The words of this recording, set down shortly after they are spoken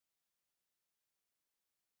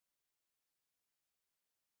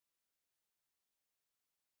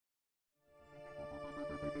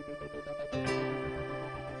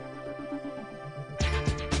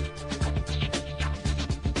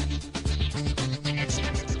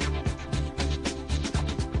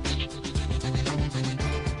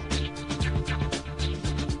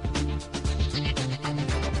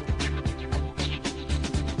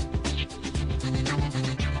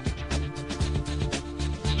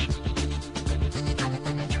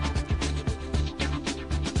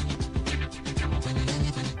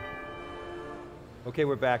Okay,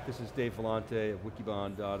 we're back. This is Dave Vellante of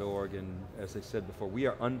wikibon.org, and as I said before, we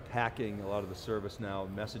are unpacking a lot of the ServiceNow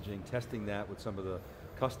messaging, testing that with some of the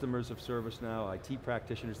customers of ServiceNow, IT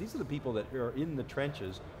practitioners. These are the people that are in the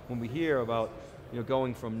trenches. When we hear about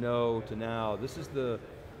going from no to now, this is the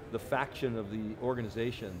faction of the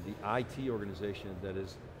organization, the IT organization, that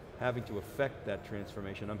is having to affect that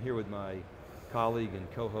transformation. I'm here with my colleague and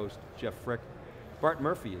co-host, Jeff Frick. Bart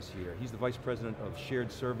Murphy is here. He's the Vice President of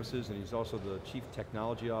Shared Services, and he's also the Chief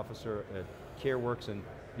Technology Officer at CareWorks, and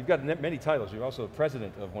you've got many titles. You're also the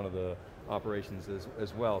President of one of the operations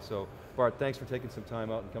as well. So Bart, thanks for taking some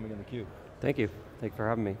time out and coming on theCUBE. Thank you. Thank you for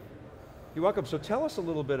having me. You're welcome. So tell us a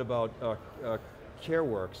little bit about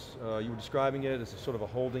CareWorks. You were describing it as a sort of a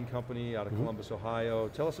holding company out of Columbus, Ohio.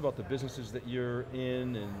 Tell us about the businesses that you're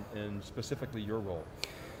in and specifically your role.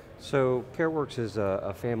 So CareWorks is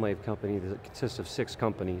a family of companies that consists of 6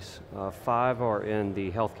 companies. 5 are in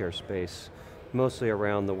the healthcare space, mostly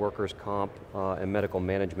around the workers' comp and medical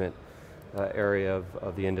management area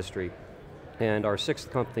of the industry. And our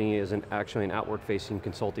 6th company is actually an outward-facing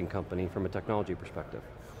consulting company from a technology perspective,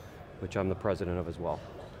 which I'm the president of as well.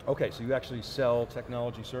 Okay, so you actually sell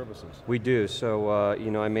technology services. We do, so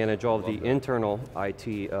I manage all of the internal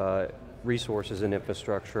IT resources and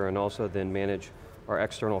infrastructure, and also then manage our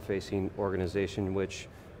external facing organization, which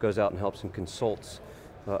goes out and helps and consults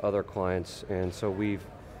other clients. And so we've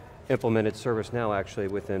implemented ServiceNow actually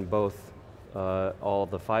within both all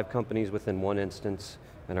of the 5 companies within one instance,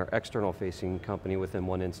 and our external facing company within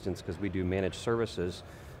one instance, because we do managed services.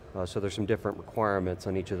 So there's some different requirements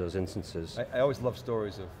on each of those instances. I always love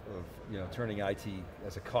stories of turning IT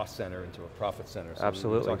as a cost center into a profit center. So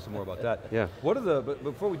absolutely. We'll talk some more about that. Yeah. But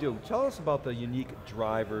before we do, tell us about the unique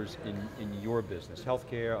drivers in your business.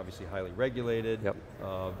 Healthcare, obviously highly regulated. Yep.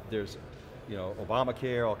 There's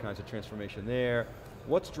Obamacare, all kinds of transformation there.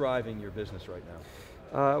 What's driving your business right now?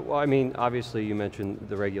 Well, I mean, obviously you mentioned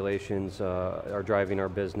the regulations are driving our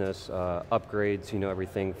business, upgrades,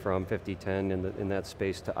 everything from 5010 in that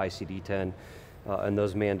space to ICD-10, and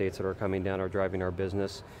those mandates that are coming down are driving our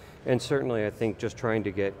business. And certainly I think just trying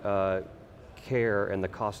to get care and the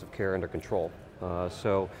cost of care under control.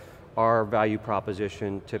 So our value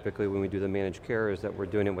proposition typically when we do the managed care is that we're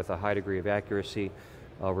doing it with a high degree of accuracy,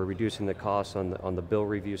 we're reducing the costs on the bill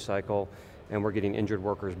review cycle, and we're getting injured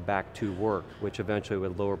workers back to work, which eventually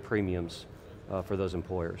would lower premiums for those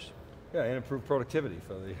employers. Yeah, and improve productivity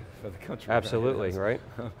for the country. Absolutely, right?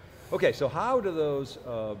 Okay, so how do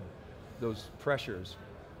those pressures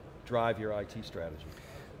drive your IT strategy?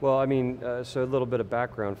 Well, I mean, so a little bit of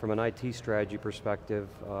background from an IT strategy perspective.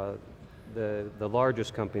 The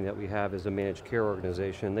largest company that we have is a managed care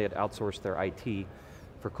organization. They had outsourced their IT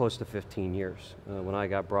for close to 15 years. When I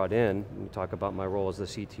got brought in, we talk about my role as the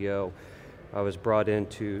CTO, I was brought in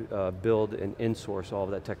to build and insource all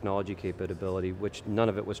of that technology capability, which none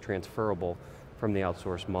of it was transferable from the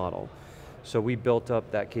outsource model. So we built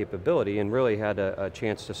up that capability and really had a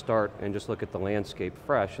chance to start and just look at the landscape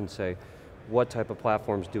fresh and say, what type of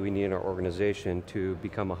platforms do we need in our organization to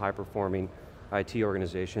become a high-performing IT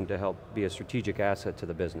organization to help be a strategic asset to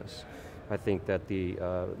the business? I think that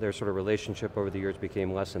their sort of relationship over the years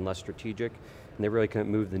became less and less strategic, and they really couldn't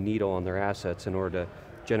move the needle on their assets in order to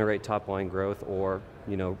generate top line growth or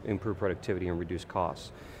improve productivity and reduce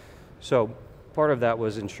costs. So part of that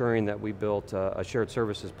was ensuring that we built a shared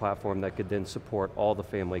services platform that could then support all the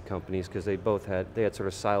family companies, because they had sort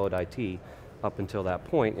of siloed IT up until that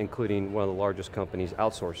point, including one of the largest companies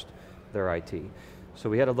outsourced their IT. So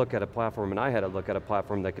we had to look at a platform, and I had to look at a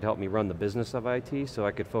platform that could help me run the business of IT so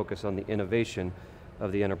I could focus on the innovation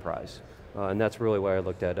of the enterprise. And that's really why I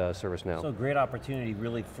looked at ServiceNow. So a great opportunity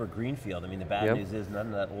really for greenfield. I mean, the bad news is none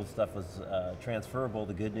of that old stuff was transferable.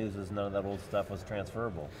 The good news is none of that old stuff was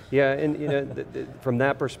transferable. Yeah, and from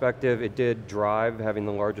that perspective, it did drive having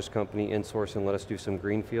the largest company insource and let us do some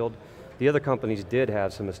greenfield. The other companies did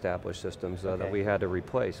have some established systems that we had to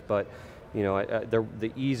replace, but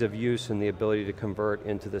the ease of use and the ability to convert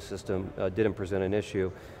into the system didn't present an issue,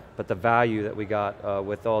 but the value that we got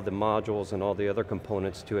with all the modules and all the other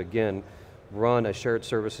components to, again, run a shared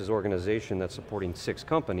services organization that's supporting 6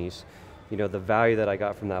 companies, the value that I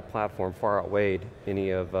got from that platform far outweighed any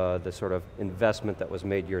of the sort of investment that was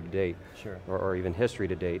made year to date, or even history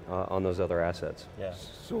to date on those other assets. Yeah.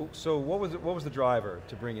 So what was the driver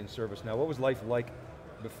to bring in ServiceNow? What was life like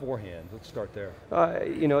beforehand? Let's start there.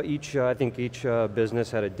 I think each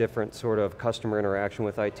business had a different sort of customer interaction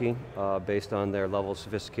with IT based on their level of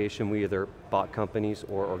sophistication. We either bought companies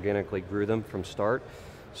or organically grew them from start.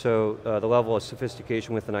 So the level of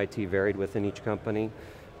sophistication within IT varied within each company.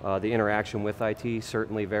 The interaction with IT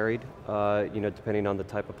certainly varied, depending on the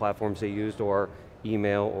type of platforms they used or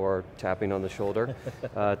email or tapping on the shoulder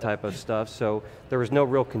type of stuff. So there was no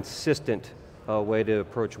real consistent way to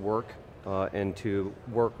approach work and to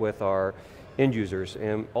work with our end users.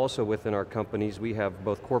 And also within our companies, we have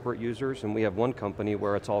both corporate users and we have one company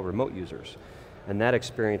where it's all remote users. And that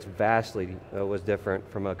experience vastly was different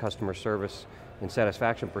from a customer service and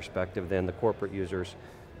satisfaction perspective than the corporate users,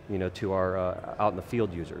 to our out in the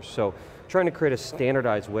field users. So trying to create a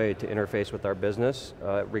standardized way to interface with our business,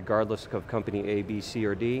 regardless of company A, B, C,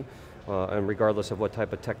 or D, and regardless of what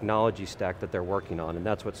type of technology stack that they're working on, and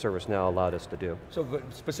that's what ServiceNow allowed us to do. So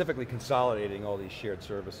specifically consolidating all these shared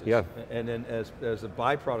services. Yeah. And then as a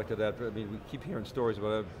byproduct of that, I mean, we keep hearing stories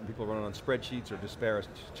about people running on spreadsheets or disparate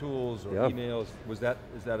tools or emails. Is that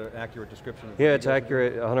an accurate description? Yeah, it's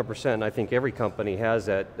accurate 100%. I think every company has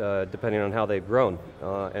that, depending on how they've grown,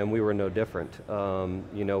 and we were no different.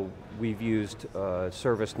 We've used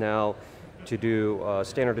ServiceNow to do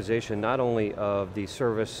standardization not only of the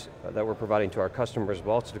service that we're providing to our customers, but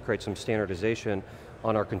also to create some standardization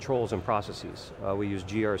on our controls and processes. We use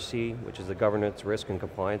GRC, which is the Governance, Risk, and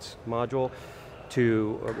Compliance module.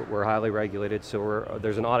 We're highly regulated, so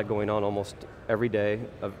there's an audit going on almost every day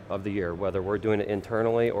of the year, whether we're doing it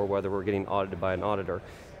internally or whether we're getting audited by an auditor.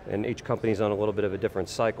 And each company's on a little bit of a different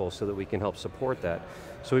cycle so that we can help support that.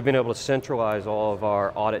 So we've been able to centralize all of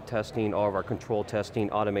our audit testing, all of our control testing,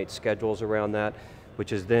 automate schedules around that, which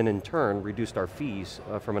has then in turn reduced our fees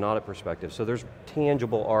from an audit perspective. So there's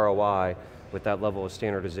tangible ROI with that level of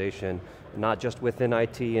standardization, not just within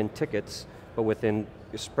IT and tickets, but within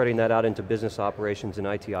spreading that out into business operations and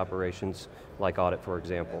IT operations, like audit, for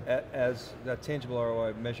example. As that tangible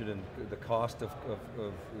ROI measured in the cost of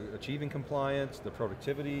achieving compliance, the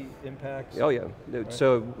productivity impacts? Oh yeah, right.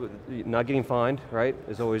 So not getting fined, right,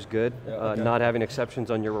 is always good. Yeah, okay. Not having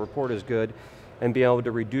exceptions on your report is good, and being able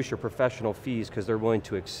to reduce your professional fees because they're willing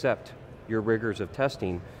to accept your rigors of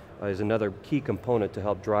testing is another key component to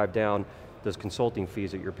help drive down those consulting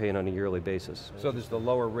fees that you're paying on a yearly basis. So there's the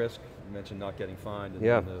lower risk, you mentioned not getting fined, and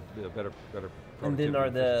yeah. then the better productivity. And then are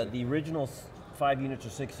the original 5 units or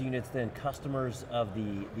 6 units then customers of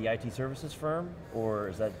the IT services firm, or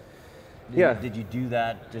is that, did you do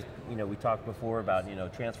that, just, we talked before about,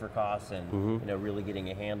 transfer costs and, really getting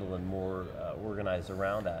a handle and more organized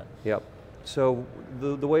around that? Yep. So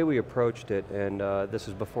the way we approached it, and this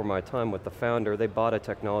is before my time with the founder, they bought a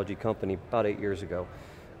technology company about 8 years ago.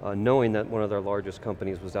 Knowing that one of their largest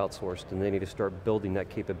companies was outsourced and they need to start building that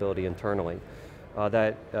capability internally.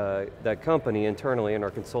 That company internally in our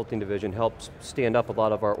consulting division helps stand up a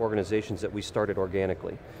lot of our organizations that we started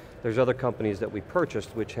organically. There's other companies that we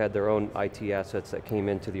purchased which had their own IT assets that came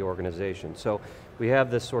into the organization. So we have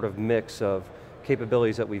this sort of mix of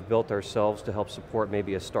capabilities that we've built ourselves to help support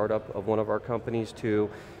maybe a startup of one of our companies to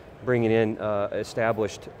bringing in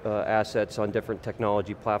established assets on different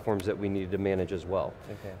technology platforms that we needed to manage as well.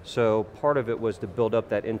 Okay. So part of it was to build up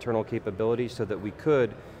that internal capability so that we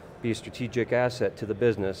could be a strategic asset to the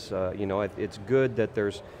business. It's good that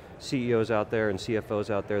there's CEOs out there and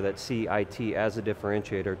CFOs out there that see IT as a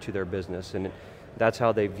differentiator to their business, and that's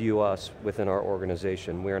how they view us within our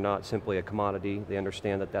organization. We are not simply a commodity. They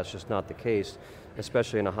understand that that's just not the case,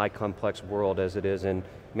 especially in a high complex world as it is in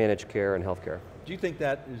managed care and healthcare. Do you think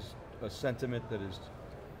that is a sentiment that is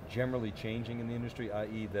generally changing in the industry,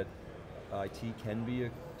 i.e. that IT can be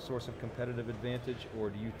a source of competitive advantage, or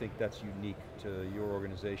do you think that's unique to your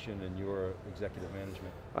organization and your executive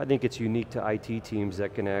management? I think it's unique to IT teams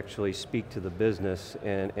that can actually speak to the business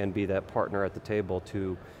and be that partner at the table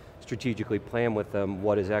to strategically plan with them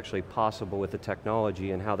what is actually possible with the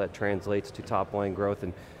technology and how that translates to top line growth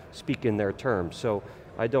and speak in their terms. So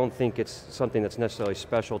I don't think it's something that's necessarily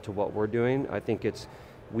special to what we're doing. I think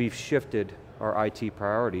we've shifted our IT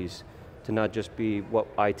priorities to not just be what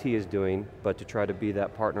IT is doing, but to try to be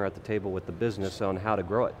that partner at the table with the business on how to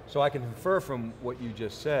grow it. So I can infer from what you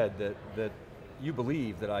just said that you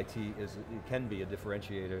believe that IT can be a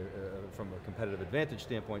differentiator from a competitive advantage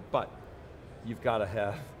standpoint, but you've got to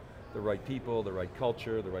have the right people, the right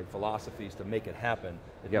culture, the right philosophies to make it happen.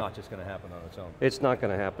 It's not just going to happen on its own. It's not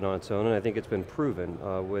going to happen on its own, and I think it's been proven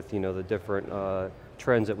with the different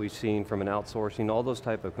trends that we've seen from an outsourcing, all those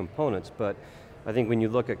type of components. But I think when you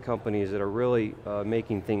look at companies that are really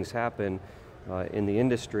making things happen in the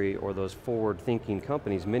industry, or those forward-thinking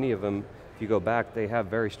companies, many of them, if you go back, they have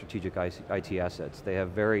very strategic IT assets. They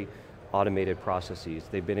have very automated processes.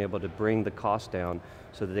 They've been able to bring the cost down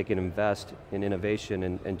so that they can invest in innovation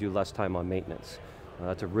and do less time on maintenance.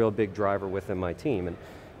 That's a real big driver within my team. And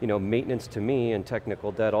maintenance to me and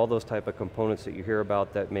technical debt, all those type of components that you hear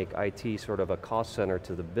about that make IT sort of a cost center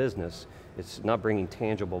to the business, it's not bringing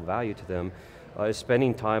tangible value to them. is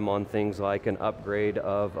spending time on things like an upgrade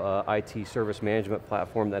of IT service management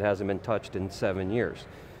platform that hasn't been touched in 7 years.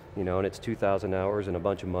 And it's 2,000 hours and a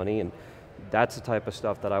bunch of money, and that's the type of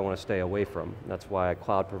stuff that I want to stay away from. That's why a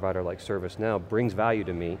cloud provider like ServiceNow brings value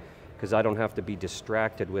to me, because I don't have to be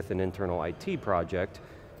distracted with an internal IT project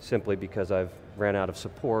simply because I've ran out of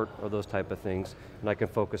support or those type of things, and I can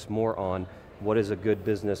focus more on what is a good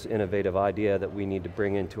business innovative idea that we need to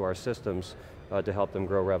bring into our systems to help them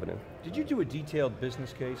grow revenue. Did you do a detailed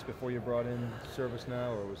business case before you brought in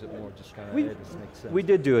ServiceNow, or was it more just kind of, hey, this makes sense? We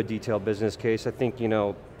did do a detailed business case. I think,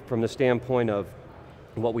 from the standpoint of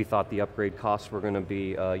what we thought the upgrade costs were going to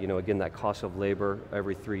be, again, that cost of labor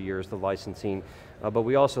every 3 years, the licensing, but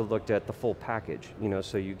we also looked at the full package,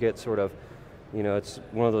 so you get sort of, it's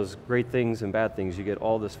one of those great things and bad things. You get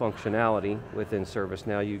all this functionality within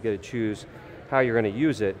ServiceNow, you get to choose how you're going to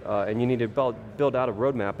use it, and you need to build out a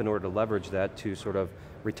roadmap in order to leverage that to sort of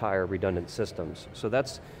retire redundant systems. So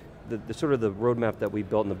that's the sort of the roadmap that we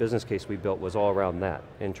built and the business case we built was all around that,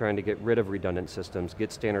 and trying to get rid of redundant systems,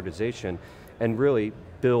 get standardization, and really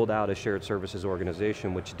build out a shared services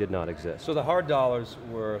organization which did not exist. So the hard dollars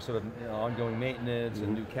were sort of ongoing maintenance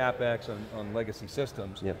and new CapEx on legacy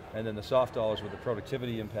systems, and then the soft dollars were the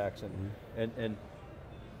productivity impacts, and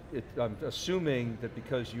I'm assuming that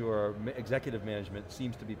because your executive management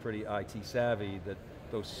seems to be pretty IT savvy, that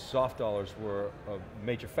those soft dollars were a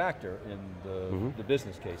major factor in the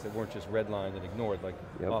business case. They weren't just redlined and ignored like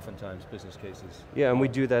oftentimes business cases. Yeah, and we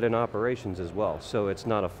do that in operations as well. So it's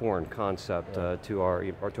not a foreign concept to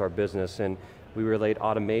our business, and we relate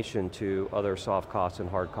automation to other soft costs and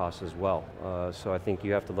hard costs as well. So I think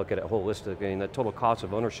you have to look at it holistically, and the total cost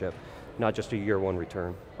of ownership, not just a year one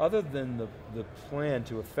return. Other than the plan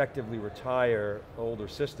to effectively retire older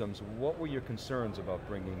systems, what were your concerns about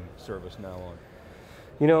bringing ServiceNow on?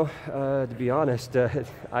 To be honest,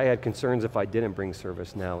 I had concerns if I didn't bring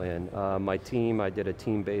ServiceNow in. My team, I did a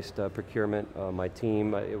team-based procurement. My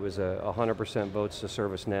team, it was 100% votes to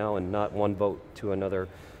ServiceNow and not one vote to another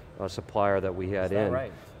supplier that we had in. Is that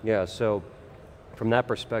right? Yeah, so from that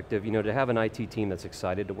perspective, to have an IT team that's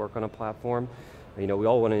excited to work on a platform, we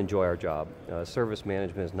all want to enjoy our job. Service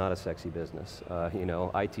management is not a sexy business.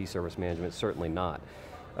 IT service management, certainly not.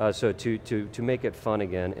 So to make it fun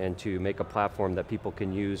again and to make a platform that people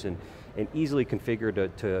can use and easily configure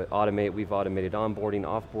to automate, we've automated onboarding,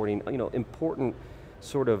 offboarding, important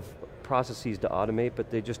sort of processes to automate,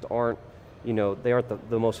 but they just aren't, they aren't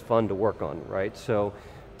the most fun to work on, right? So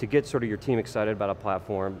to get sort of your team excited about a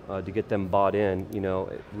platform, to get them bought in,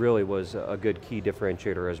 it really was a good key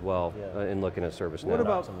differentiator as well in looking at ServiceNow. What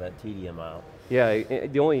about some of that tedium out? Yeah,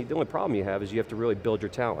 the only problem you have is you have to really build your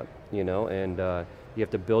talent, and you have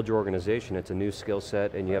to build your organization. It's a new skill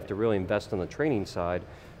set, and you have to really invest on the training side,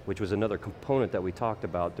 which was another component that we talked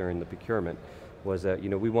about during the procurement, was that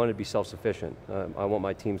we wanted to be self-sufficient. I want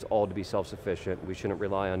my teams all to be self-sufficient. We shouldn't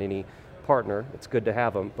rely on any partner. It's good to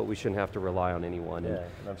have them, but we shouldn't have to rely on anyone.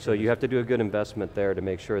 So you have to do a good investment there to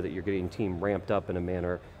make sure that you're getting team ramped up in a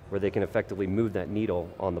manner where they can effectively move that needle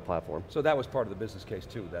on the platform. So that was part of the business case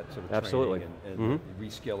too, that sort of Absolutely. training and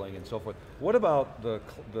reskilling and so forth. What about the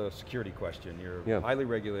security question? You're a highly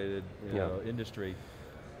regulated industry.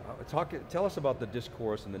 Tell us about the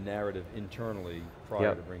discourse and the narrative internally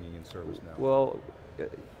prior to bringing in ServiceNow. Well,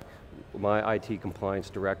 my IT compliance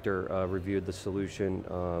director reviewed the solution.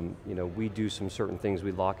 We do some certain things,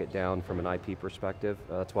 we lock it down from an IP perspective.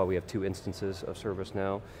 That's why we have 2 instances of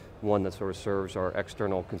ServiceNow. One that sort of serves our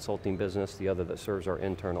external consulting business, the other that serves our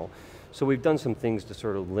internal. So we've done some things to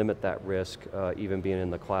sort of limit that risk, even being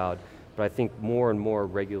in the cloud. But I think more and more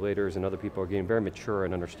regulators and other people are getting very mature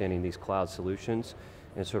in understanding these cloud solutions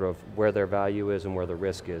and sort of where their value is and where the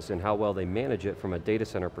risk is and how well they manage it from a data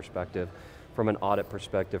center perspective, from an audit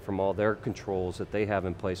perspective, from all their controls that they have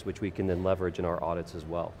in place, which we can then leverage in our audits as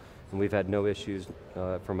well. And we've had no issues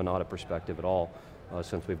from an audit perspective at all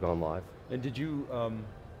since we've gone live. And did you,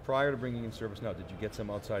 prior to bringing in ServiceNow, did you get some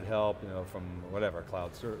outside help, from whatever,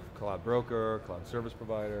 cloud broker, cloud service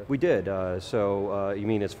provider? We did, you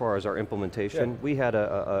mean as far as our implementation? Yeah. We had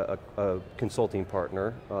a consulting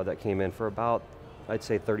partner that came in for about, I'd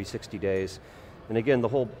say 30, 60 days. And again, the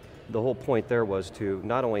whole point there was to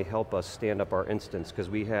not only help us stand up our instance, because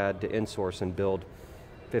we had to insource and build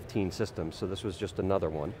 15 systems, so this was just another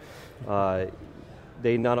one. I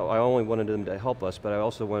only wanted them to help us, but I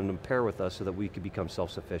also wanted them to pair with us so that we could become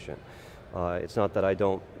self-sufficient. It's not that I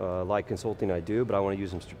don't like consulting, I do, but I want to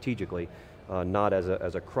use them strategically, not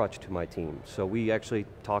as a crutch to my team. So we actually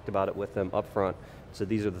talked about it with them up front, so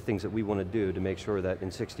these are the things that we want to do to make sure that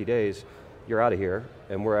in 60 days, you're out of here,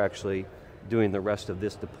 and we're actually doing the rest of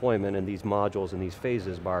this deployment and these modules and these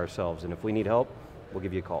phases by ourselves. And if we need help, we'll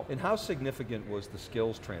give you a call. And how significant was the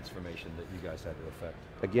skills transformation that you guys had to affect?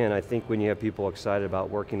 Again, I think when you have people excited about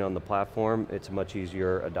working on the platform, it's a much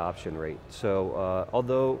easier adoption rate. So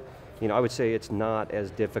although, I would say it's not as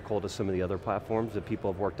difficult as some of the other platforms that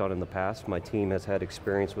people have worked on in the past. My team has had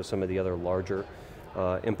experience with some of the other larger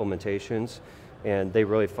implementations, and they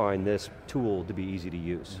really find this tool to be easy to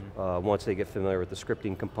use. Once they get familiar with the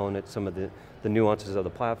scripting component, some of the nuances of the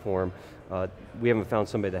platform, we haven't found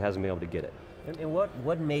somebody that hasn't been able to get it. And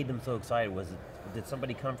what made them so excited? Did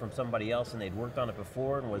somebody come from somebody else and they'd worked on it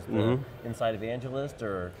before and was the inside evangelist,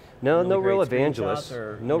 or no, really no real great evangelists.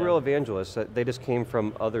 or, no real evangelists. They just came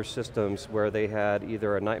from other systems where they had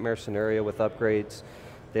either a nightmare scenario with upgrades,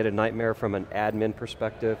 they had a nightmare from an admin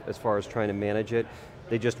perspective as far as trying to manage it.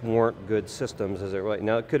 They just weren't good systems as it relates.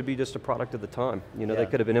 Now it could be just a product of the time. They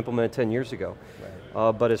could have been implemented 10 years ago.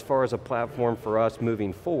 Right. But as far as a platform for us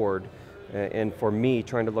moving forward, and for me,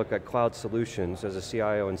 trying to look at cloud solutions as a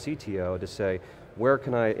CIO and CTO to say, where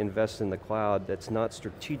can I invest in the cloud that's not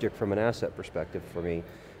strategic from an asset perspective for me,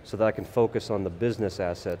 so that I can focus on the business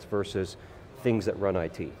assets versus things that run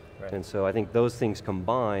IT. Right. And so I think those things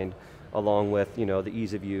combined, along with the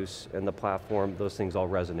ease of use and the platform, those things all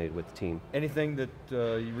resonate with the team. Anything that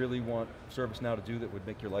you really want ServiceNow to do that would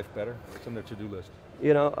make your life better? What's on their to-do list?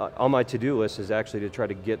 On my to-do list is actually to try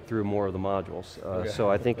to get through more of the modules. Okay. So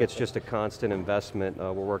I think it's just a constant investment.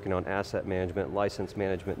 We're working on asset management, license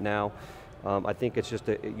management now. I think it's just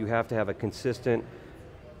you have to have a consistent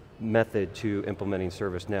method to implementing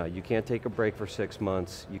ServiceNow. You can't take a break for 6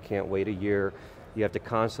 months, you can't wait a year. You have to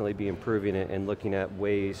constantly be improving it and looking at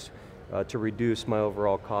ways to reduce my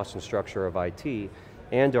overall cost and structure of IT,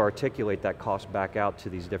 and to articulate that cost back out to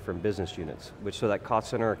these different business units, so that cost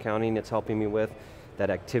center accounting it's helping me with, that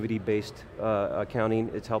activity-based accounting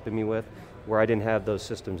it's helping me with, where I didn't have those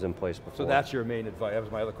systems in place before. So that's your main advice, that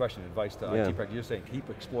was my other question, advice to IT practitioners. You're saying keep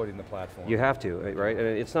exploiting the platform. You have to, right? And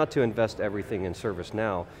it's not to invest everything in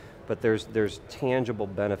ServiceNow, but there's tangible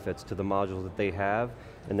benefits to the modules that they have,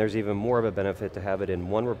 and there's even more of a benefit to have it in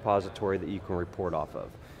one repository that you can report off of,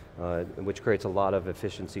 which creates a lot of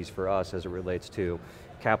efficiencies for us as it relates to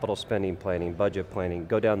capital spending planning, budget planning,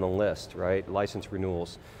 go down the list, right? License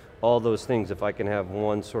renewals, all those things. If I can have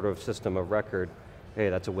one sort of system of record, hey,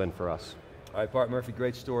 that's a win for us. All right, Bart Murphy,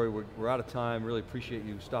 great story. We're out of time. Really appreciate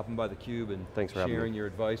you stopping by theCUBE and thanks for sharing your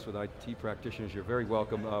advice with IT practitioners. You're very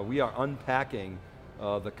welcome. We are unpacking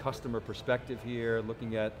the customer perspective here,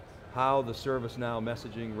 looking at how the ServiceNow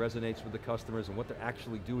messaging resonates with the customers and what they're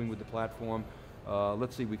actually doing with the platform.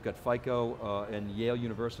 Let's see, we've got FICO and Yale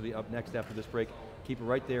University up next after this break. Keep it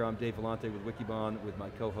right there. I'm Dave Vellante with Wikibon with my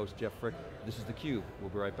co-host Jeff Frick. This is theCUBE. We'll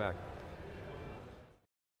be right back.